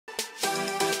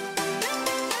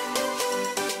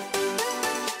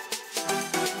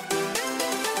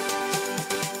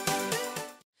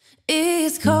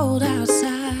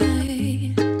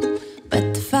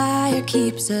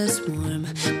keeps us warm.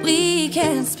 We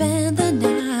can spend the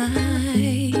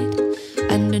night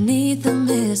underneath the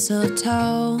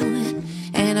mistletoe,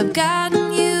 and I've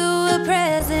gotten you a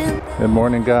present. Good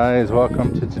morning, guys.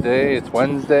 Welcome to today. It's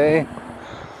Wednesday,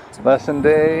 lesson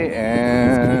day,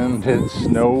 and it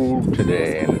snowed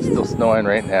today, and it's still snowing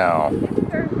right now.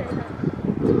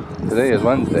 Today is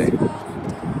Wednesday.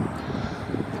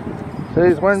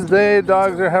 Today's Wednesday.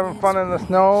 Dogs are having fun in the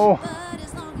snow.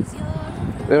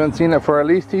 They haven't seen it for at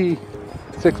least 6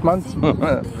 months.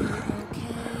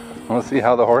 We'll see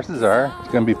how the horses are. It's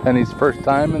going to be Penny's first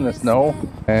time in the snow,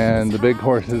 and the big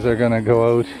horses are going to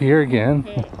go out here again.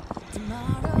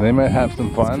 They might have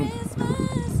some fun.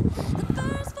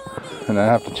 And I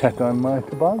have to check on my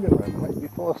toboggan. It might be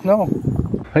full of snow.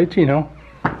 Hey, Chino.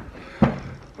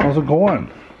 How's it going?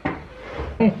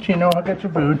 Hey, Chino, I'll get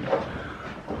your food.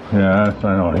 Yeah,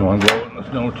 I know. You want to go out in the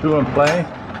snow too and play?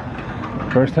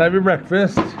 First, have your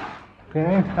breakfast.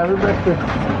 Okay, have your breakfast.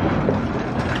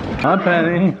 Hi,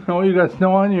 Penny. Oh, you got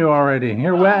snow on you already.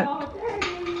 You're wet.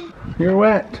 You're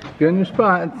wet. Get in your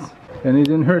spots. Penny's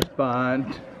in her spot.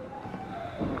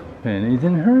 Penny's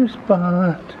in her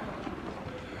spot.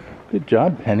 Good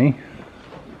job, Penny.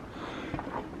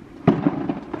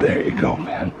 There you go,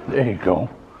 man. There you go.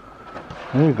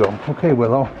 There you go. Okay,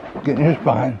 Willow. Get in your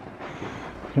spot.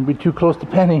 Can't be too close to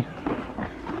Penny.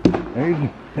 There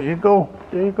you go.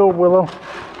 There you go, Willow.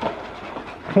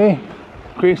 Okay,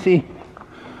 Gracie.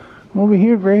 Come over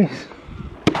here, Grace.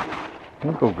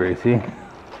 There you go, Gracie.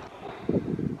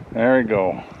 There we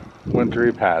go.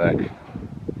 Wintry paddock.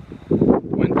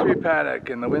 Wintry paddock,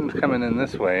 and the wind's coming in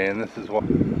this way, and this is what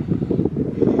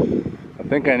I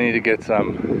think I need to get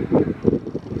some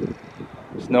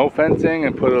snow fencing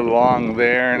and put it along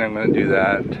there, and I'm going to do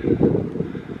that.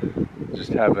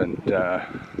 Just haven't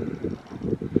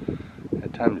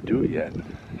had time to do it yet,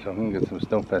 so I'm going to get some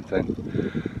snow fencing.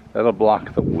 That'll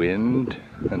block the wind,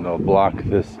 and it'll block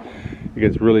this. It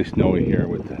gets really snowy here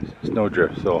with the snow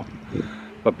drift, so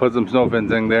if I put some snow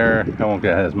fencing there, I won't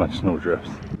get as much snow drifts.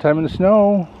 Time in the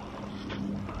snow.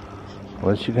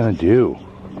 What's she gonna do?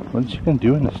 What's she gonna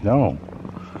do in the snow?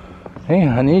 Hey,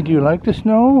 honey, do you like the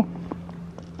snow?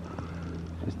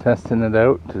 Just testing it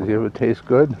out to see if it tastes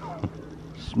good.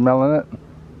 Smelling it.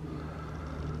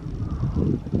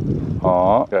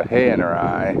 Aw, got hay in her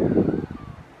eye.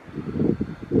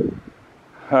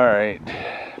 Alright,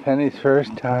 Penny's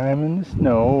first time in the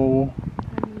snow.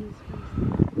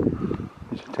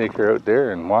 You should take her out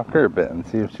there and walk her a bit and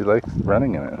see if she likes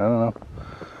running in it. I don't know.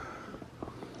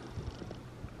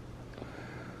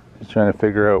 She's trying to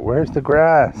figure out, where's the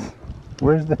grass?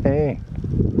 Where's the hay?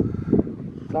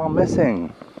 It's all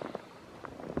missing.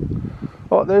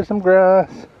 Oh, there's some grass.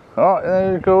 Oh,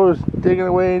 there it goes, digging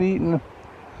away and eating.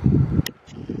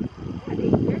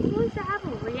 You're supposed to have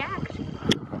a reaction.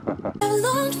 I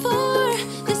longed for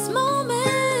this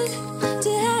moment to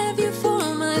have you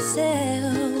for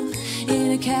myself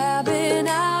in a cabin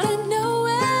out of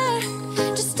nowhere,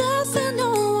 just us and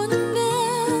no one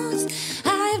else.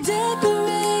 I've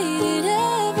decorated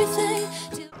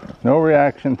everything. No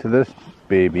reaction to this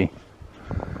baby.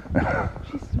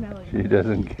 She's smelling. She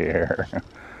doesn't care.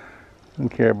 Doesn't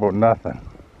care about nothing.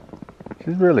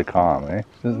 She's really calm, eh?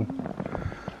 She doesn't.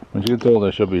 When she gets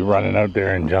older, she'll be running out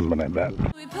there and jumping, I bet.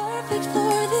 We're perfect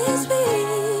for this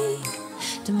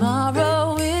week.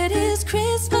 Tomorrow it is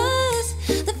Christmas.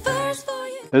 The first for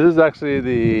you. This is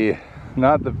actually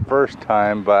not the first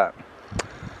time, but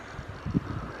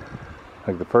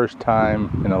like the first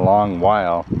time in a long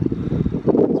while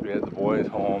since we had the boys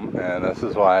home, and this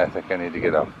is why I think I need to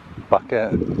get a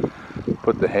bucket and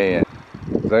put the hay in.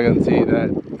 Because I can see that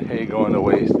hay going to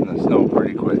waste in the snow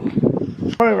pretty quick.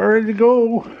 Alright, we're ready to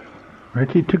go.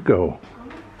 Ready to go.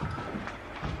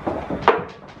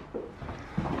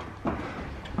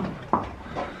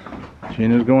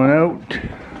 Gina's going out.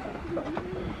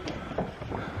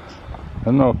 I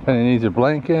don't know if Penny needs a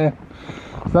blanket.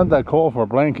 It's not that cold for a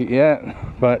blanket yet,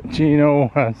 but Gino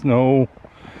has no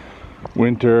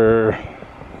winter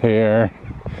hair.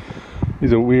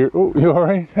 He's a weird, oh, you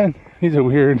alright, Pen? He's a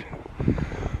weird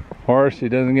horse. He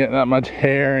doesn't get that much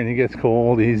hair and he gets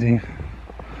cold easy.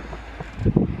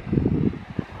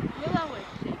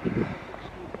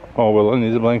 Oh, Willow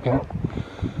needs a blanket.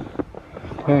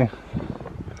 Okay.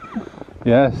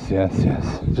 Yes, yes,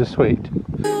 yes. Just wait.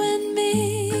 You and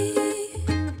me.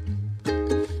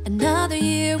 Another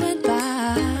year went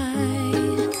by,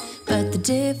 but the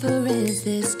difference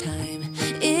this time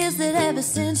is that ever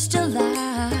since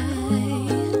July,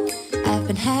 I've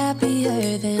been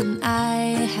happier than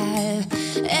I have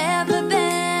ever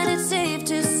been. It's safe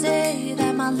to say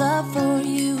that my love for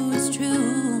you is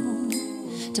true.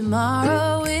 Tomorrow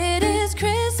Tomorrow it is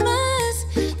Christmas,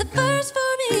 the first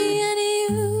for me and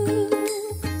you.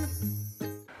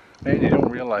 Man, you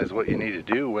don't realize what you need to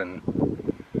do when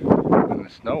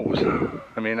it snows.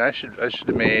 I mean, I should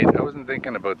have made, I wasn't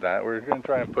thinking about that. We're gonna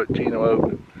try and put Chino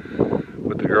out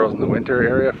with the girls in the winter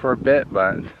area for a bit,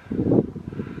 but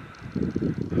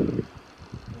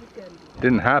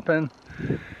didn't happen.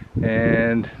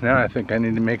 And now I think I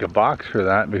need to make a box for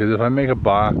that, because if I make a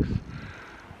box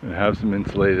and have some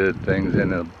insulated things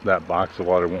in it, that box, the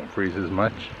water won't freeze as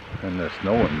much and the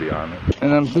snow wouldn't be on it.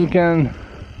 And I'm thinking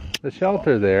the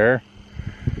shelter there,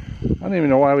 I don't even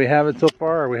know why we have it so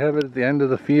far. We have it at the end of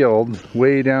the field,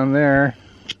 way down there.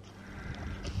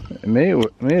 It may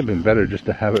have been better just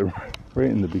to have it right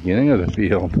in the beginning of the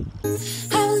field.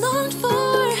 I longed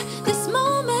for this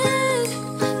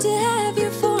moment to have you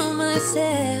for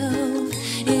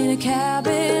myself in a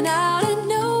cabin out of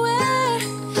nowhere,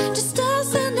 just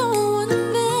us and no one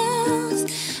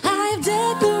else. I've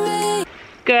decorated.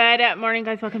 Good morning,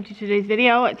 guys. Welcome to today's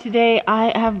video. Today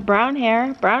I have brown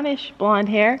hair, brownish blonde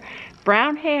hair,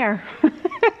 brown hair.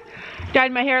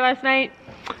 Dyed my hair last night.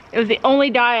 It was the only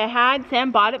dye I had.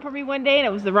 Sam bought it for me one day and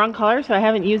it was the wrong color, so I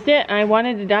haven't used it. And I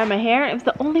wanted to dye my hair. It was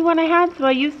the only one I had, so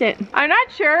I used it. I'm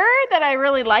not sure that I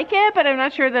really like it, but I'm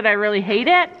not sure that I really hate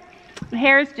it.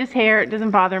 Hair is just hair. It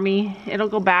doesn't bother me. It'll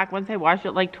go back once I wash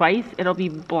it like twice. It'll be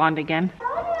blonde again.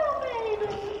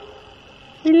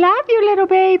 We love you, little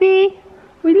baby.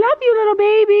 We love you, little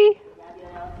baby.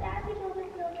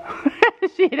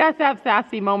 She does have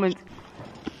sassy moments.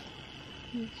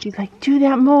 She's like, do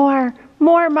that more.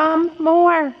 More, Mom,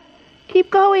 more. Keep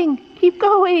going, keep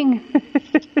going.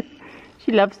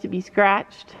 She loves to be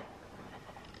scratched.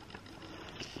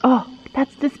 Oh,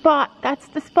 that's the spot, that's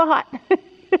the spot.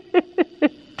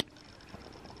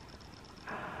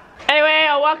 Anyway,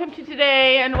 welcome to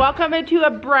today and welcome to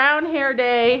a brown hair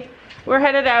day. We're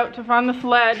headed out to find the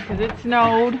sled because it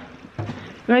snowed.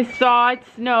 I saw it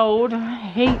snowed. I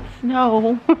hate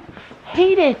snow.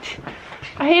 Hate it.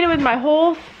 I hate it with my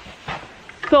whole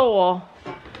soul.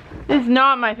 It's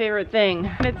not my favorite thing.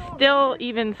 And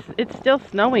it's still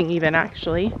snowing even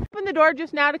actually. Opened the door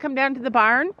just now to come down to the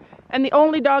barn and the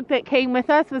only dog that came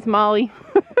with us was Molly.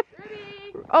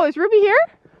 Ruby. Oh, is Ruby here?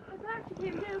 I thought she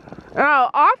came too. Oh,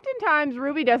 oftentimes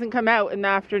Ruby doesn't come out in the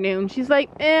afternoon. She's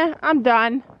like, I'm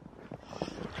done.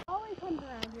 Ollie comes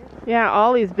around here. Yeah,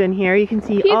 Ollie's been here. You can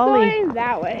see Keep Ollie. going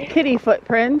that way. Kitty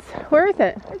footprints. Where is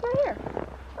it? It's right here.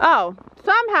 Oh,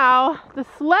 somehow the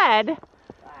sled.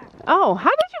 Oh, how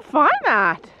did you find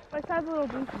that? I saw the little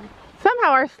booty.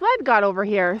 Somehow our sled got over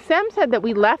here. Sam said that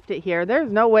we left it here.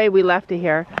 There's no way we left it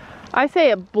here. I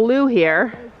say it blew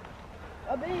here.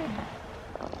 A big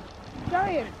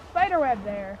giant spider web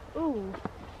there. Ooh.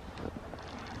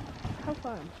 How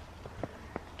fun.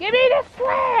 Give me the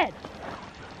sled!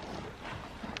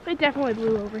 It definitely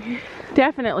blew over here.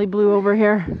 Definitely blew over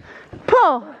here. Pull!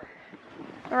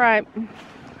 All right.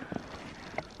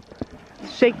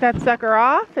 Shake that sucker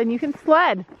off and you can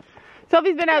sled.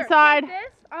 Sophie's been outside. Take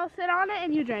this, I'll sit on it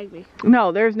and you drag me.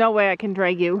 No, there's no way I can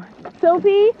drag you.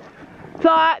 Sophie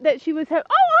thought that she was, oh,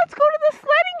 let's go to the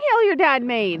sledding hill your dad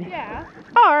made. Yeah.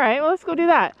 All right, well, let's go do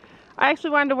that. I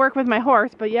actually wanted to work with my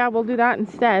horse, but yeah, we'll do that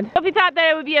instead. Sophie thought that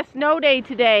it would be a snow day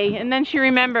today, and then she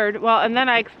remembered, well, and then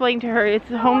I explained to her it's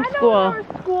homeschool. I know there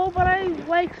was school, but I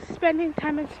like spending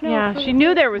time in snow. Yeah, she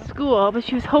knew there was school, but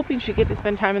she was hoping she'd get to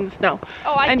spend time in the snow.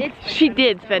 Oh, I and did. she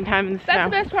did spend time in the snow.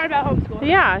 That's the best part about homeschool.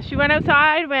 Yeah, she went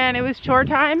outside when it was chore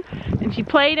time, and she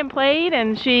played and played,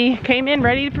 and she came in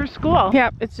ready for school.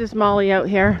 Yep, it's just Molly out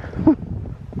here.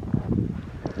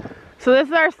 So this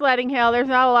is our sledding hill. There's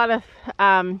not a lot of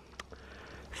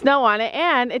snow on it,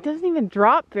 and it doesn't even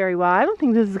drop very well. I don't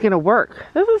think this is gonna work.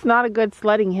 This is not a good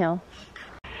sledding hill.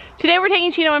 Today we're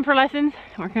taking Chino in for lessons.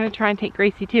 We're gonna try and take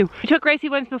Gracie too. We took Gracie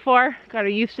once before, got her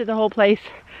used to the whole place.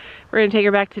 We're gonna take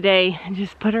her back today and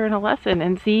just put her in a lesson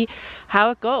and see how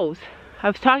it goes. I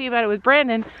was talking about it with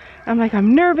Brandon. I'm like,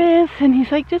 I'm nervous, and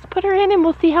he's like, just put her in and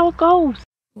we'll see how it goes.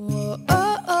 Whoa,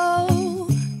 oh, oh.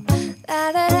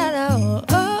 La, da, da, da, oh,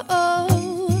 oh,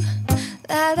 oh.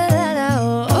 La, da, da, da,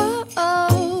 oh, oh,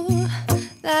 oh.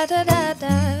 La, da, da,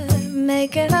 da.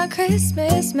 Making our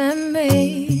Christmas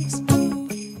memories.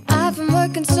 I've been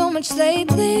working so much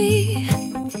lately,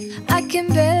 I can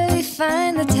barely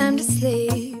find the time to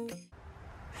sleep.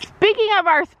 Speaking of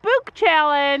our spook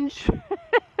challenge,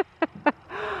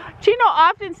 Chino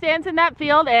often stands in that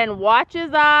field and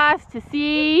watches us to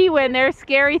see when there's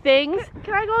scary things.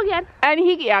 Can I go again? And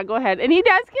yeah, go ahead. And he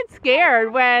does get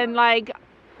scared when like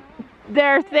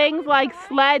there are things like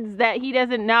sleds that he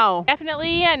doesn't know.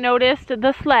 Definitely noticed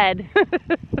the sled.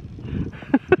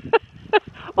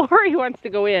 or he wants to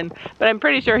go in. But I'm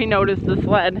pretty sure he noticed the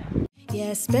sled.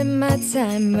 Yeah, I spend my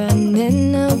time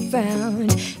running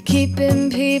around, keeping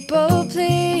people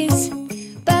pleased.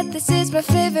 But this is my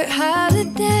favorite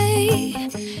holiday.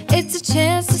 It's a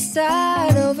chance to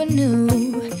start over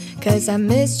new. 'Cause I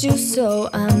missed you, so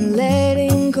I'm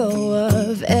letting go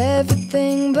of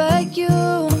everything but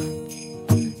you.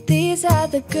 These are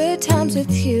the good times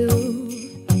with you.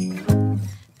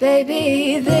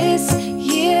 Baby, this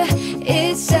year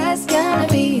it's just gonna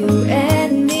be you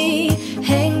and me.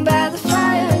 Hang by the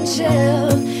fire and chill.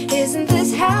 Isn't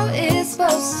this how it's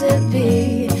supposed to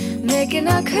be? Making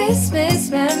our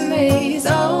Christmas memories.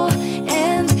 Oh,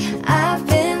 and I've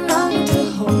been longing to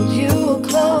hold you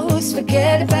close.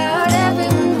 Forget about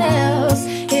everyone else.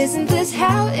 Isn't this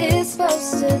how it's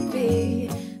supposed to be?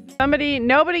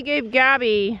 Nobody gave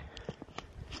Gabby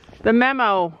the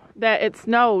memo that it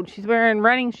snowed. She's wearing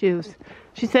running shoes.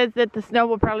 She says that the snow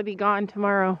will probably be gone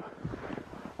tomorrow.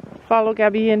 Follow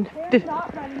Gabby and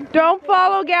don't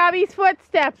follow Gabby's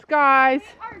footsteps, guys.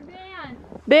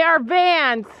 They are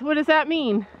Vans. What does that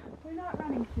mean? They're not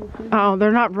running shoes. Oh,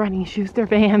 they're not running shoes. They're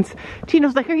Vans.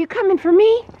 Tino's like, are you coming for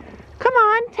me? Come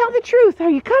on, tell the truth. Are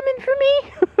you coming for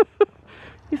me?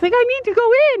 He's like, I need to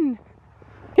go in.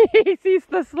 He sees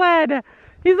the sled.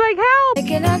 He's like, help.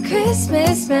 Making our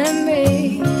Christmas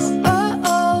memories. Oh,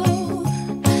 oh.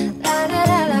 La, la,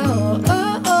 la, la,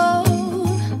 oh, oh.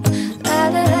 La,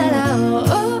 la, la, la,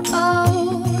 oh,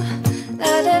 oh.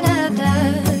 La, la, la, la.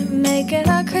 Making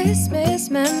our Christmas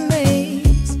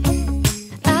memories.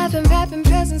 I've been wrapping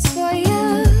presents for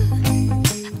you.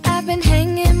 I've been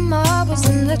hanging marbles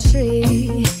in the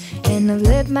tree. And I've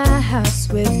lit my house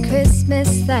with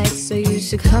Christmas lights. So you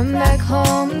should come back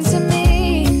home to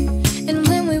me. And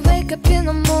when we wake up in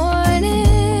the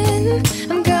morning,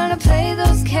 I'm gonna play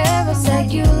those carols that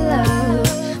you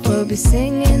love. We'll be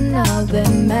singing all the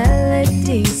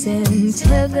melodies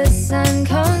until the sun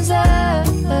comes up.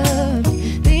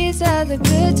 These are the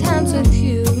good times with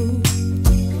you.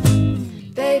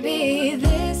 Baby,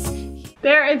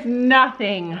 There is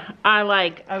nothing I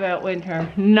like about winter.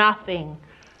 Nothing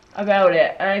about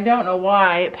it. And I don't know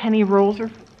why Penny rolls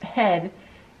her head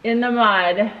in the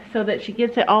mud so that she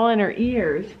gets it all in her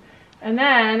ears. And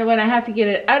then when I have to get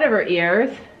it out of her ears,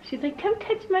 she's like, come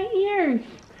touch my ears.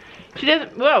 She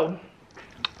doesn't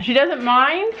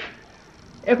mind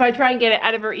if I try and get it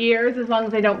out of her ears as long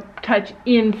as I don't touch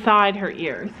inside her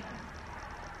ears.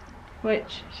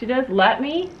 Which she does let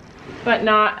me, but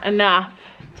not enough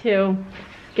to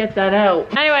get that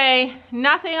out. Anyway,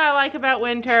 nothing I like about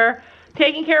winter.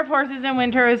 Taking care of horses in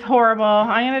winter is horrible.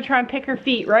 I'm gonna try and pick her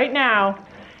feet right now.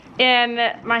 And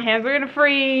my hands are gonna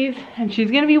freeze, and she's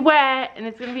gonna be wet, and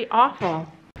it's gonna be awful.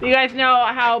 You guys know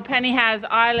how Penny has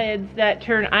eyelids that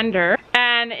turn under.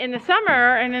 And in the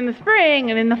summer, and in the spring,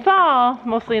 and in the fall,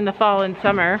 mostly in the fall and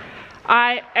summer,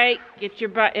 I get your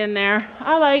butt in there.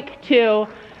 I like to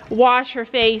wash her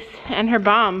face and her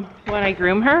bum when I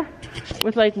groom her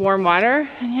with like warm water.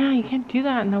 And yeah, you can't do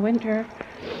that in the winter.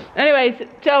 Anyways,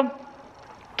 so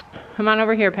come on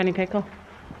over here, Penny Pickle.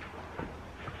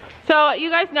 So you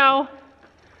guys know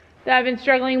that I've been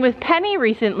struggling with Penny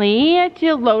recently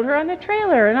to load her on the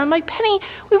trailer. And I'm like, Penny,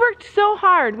 we worked so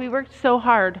hard.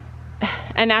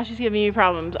 And now she's giving me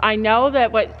problems. I know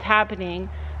that what's happening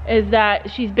is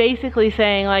that she's basically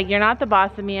saying, like, you're not the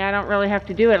boss of me. I don't really have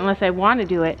to do it unless I want to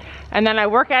do it. And then I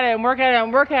work at it and work at it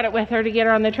and work at it with her to get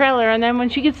her on the trailer. And then when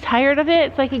she gets tired of it,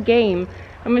 it's like a game.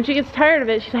 And when she gets tired of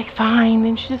it, she's like, fine.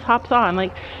 And she just hops on.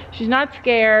 Like, she's not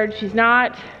scared. She's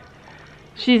not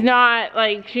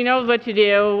like, she knows what to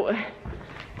do.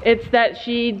 It's that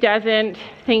she doesn't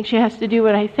think she has to do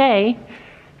what I say.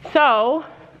 So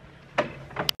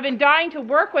I've been dying to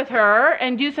work with her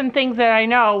and do some things that I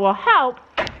know will help,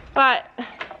 but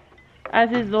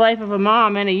as is the life of a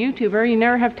mom and a YouTuber, you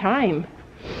never have time.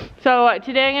 So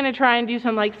today I'm gonna try and do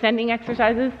some like sending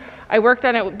exercises. I worked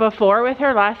on it before with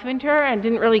her last winter and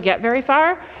didn't really get very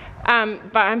far,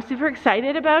 but I'm super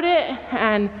excited about it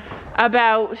and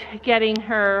about getting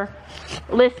her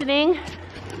listening.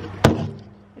 I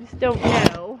just don't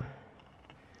know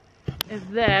if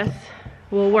this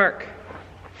will work.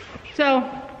 So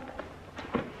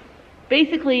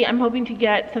basically I'm hoping to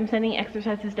get some sending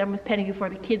exercises done with Penny before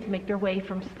the kids make their way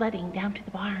from sledding down to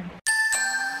the barn.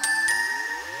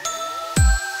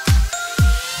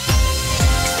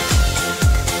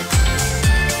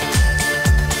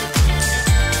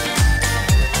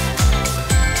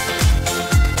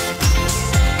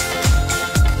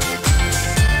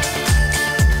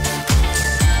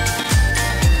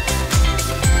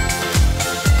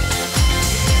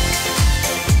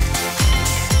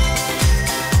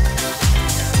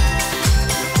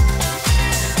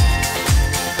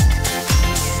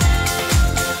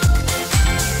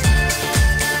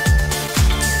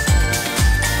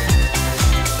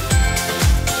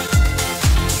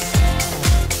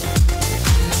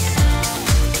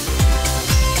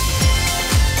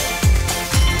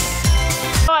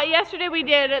 yesterday we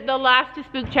did the Last to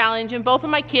Spook challenge, and both of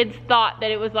my kids thought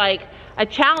that it was like a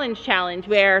challenge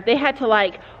where they had to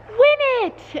like win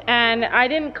it. And I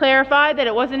didn't clarify that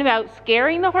it wasn't about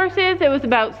scaring the horses, it was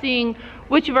about seeing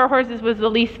which of our horses was the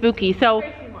least spooky. So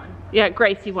Gracie won. yeah,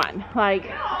 Gracie won. Like,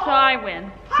 So I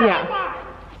win. yeah.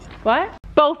 What?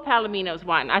 Both Palominos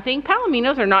won. I think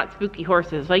Palominos are not spooky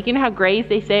horses. Like, you know how Greys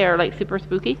they say are like super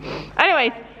spooky?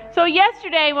 Anyways, so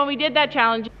yesterday when we did that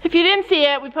challenge, if you didn't see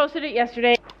it, we posted it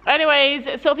yesterday.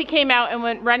 Anyways, Sophie came out and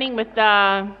went running with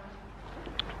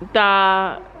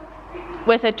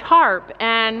with a tarp,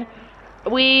 and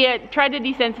we tried to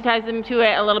desensitize them to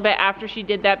it a little bit after she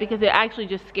did that because it actually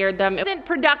just scared them. It wasn't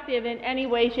productive in any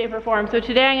way, shape, or form. So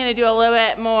today I'm going to do a little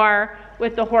bit more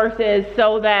with the horses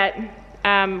so that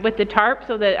with the tarp,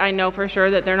 so that I know for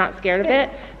sure that they're not scared of it,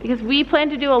 because we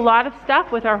plan to do a lot of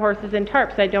stuff with our horses and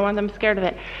tarps. I don't want them scared of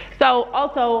it. So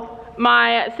also,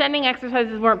 my sending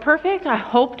exercises weren't perfect. I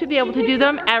hope to be able to do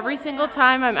them every single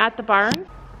time I'm at the barn.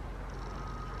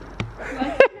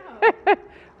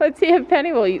 Let's see if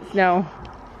Penny will eat snow.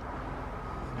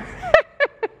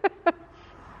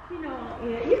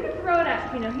 Yeah, you can throw it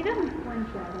at Pino. He doesn't flinch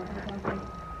at it, I don't think.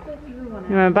 You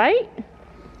want a bite?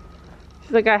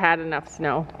 She's like, I had enough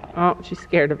snow. Oh, she's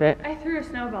scared of it. I threw a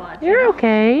snowball at You're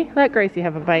okay. Let Gracie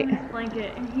have a bite. Chino.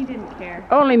 Blanket, and he didn't care.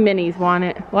 Only minis want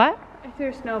it. What? I threw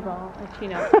a snowball at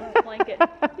Chino. Blanket.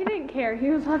 He didn't care. He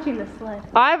was watching the sled.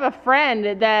 I have a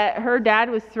friend that her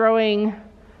dad was throwing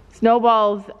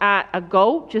snowballs at a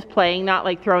goat, just playing, not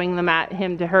like throwing them at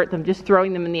him to hurt them, just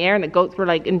throwing them in the air, and the goats were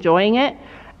like enjoying it.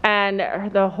 And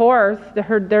the horse,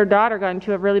 their daughter got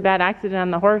into a really bad accident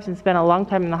on the horse and spent a long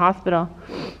time in the hospital.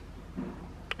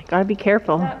 Gotta be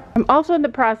careful. I'm also in the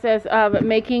process of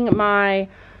making my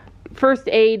first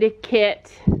aid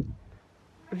kit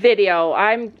video.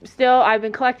 I've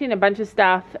been collecting a bunch of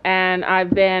stuff, and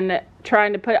I've been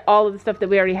trying to put all of the stuff that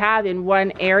we already have in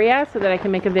one area so that I can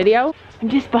make a video. I'm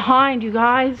just behind, you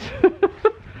guys.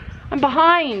 I'm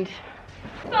behind.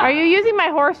 Are you using my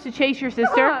horse to chase your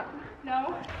sister?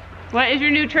 No. What is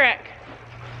your new trick?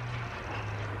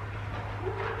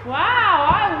 Wow,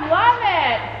 I love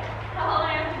it. All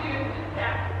I have to do is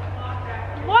just walk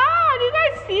back. Wow, do you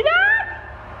guys see that?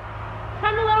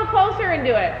 Come a little closer and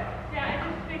do it. Yeah, I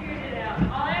just figured it out.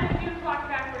 All I have to do is walk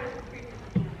backwards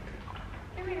and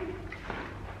Here we go.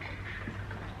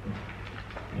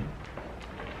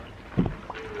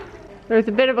 There's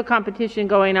a bit of a competition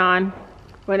going on.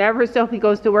 Whenever Sophie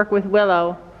goes to work with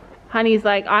Willow, Honey's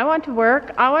like, I want to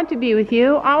work, I want to be with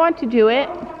you, I want to do it.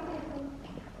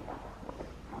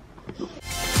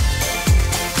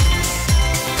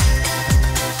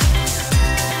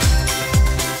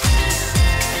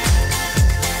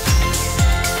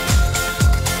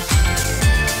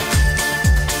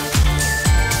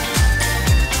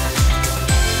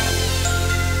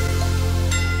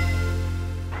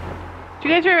 Do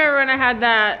you guys remember when I had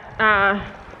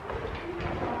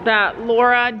that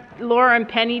Laura and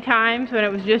Penny times when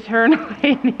it was just her and I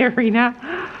in the arena?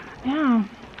 Yeah,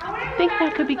 I think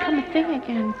that could become a thing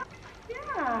again.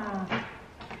 Yeah.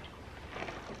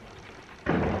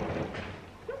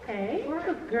 Okay.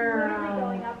 Good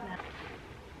girl.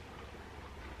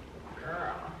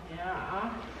 Girl,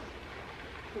 yeah.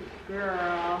 Good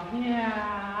girl,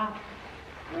 yeah.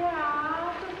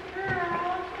 Yeah, good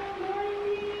girl. Good morning.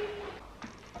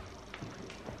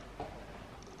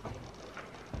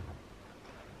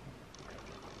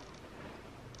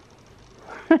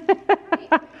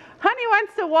 Honey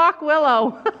wants to walk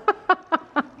Willow.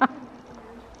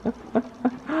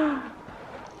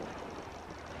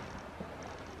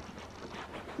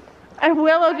 And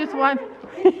Willow just wants...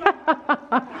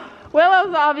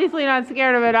 Willow's obviously not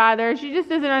scared of it either. She just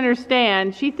doesn't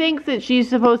understand. She thinks that she's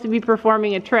supposed to be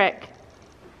performing a trick.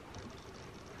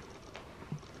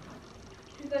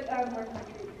 She's like, I'm working on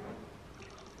treat.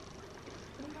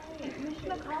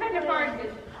 Kind of hard.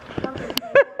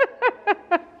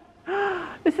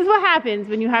 This is what happens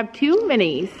when you have two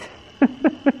minis.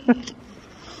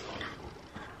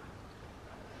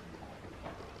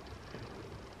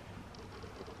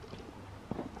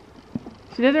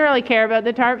 She doesn't really care about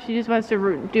the tarp. She just wants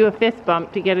to do a fist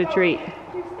bump to get a treat.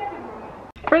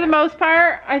 For the most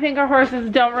part, I think our horses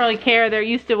don't really care. They're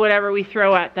used to whatever we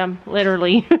throw at them,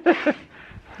 literally.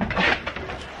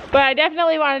 But I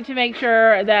definitely wanted to make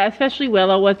sure that especially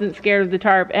Willow wasn't scared of the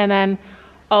tarp, and then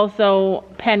also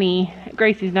Penny.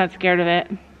 Gracie's not scared of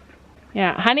it.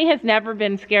 Yeah, Honey has never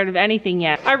been scared of anything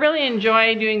yet. I really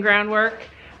enjoy doing groundwork.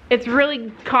 It's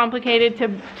really complicated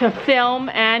to film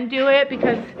and do it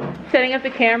because setting up the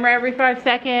camera every 5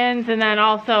 seconds, and then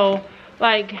also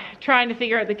like trying to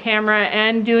figure out the camera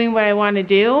and doing what I want to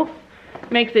do.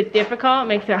 makes it difficult,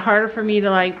 makes it harder for me to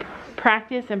like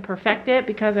practice and perfect it,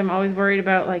 because I'm always worried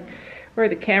about like where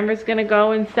the camera's gonna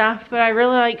go and stuff. But I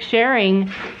really like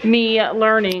sharing me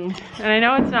learning, and I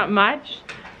know it's not much,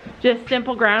 just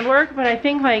simple groundwork, but I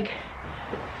think like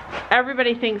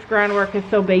everybody thinks groundwork is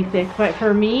so basic, but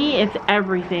for me it's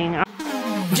everything.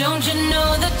 Don't you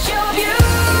know that you're beautiful,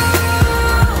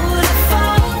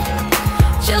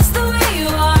 just the way you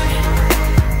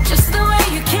are, just the way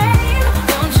you came.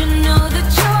 Don't you know that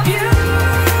you're beautiful?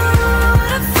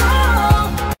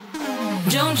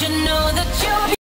 Don't you know that you're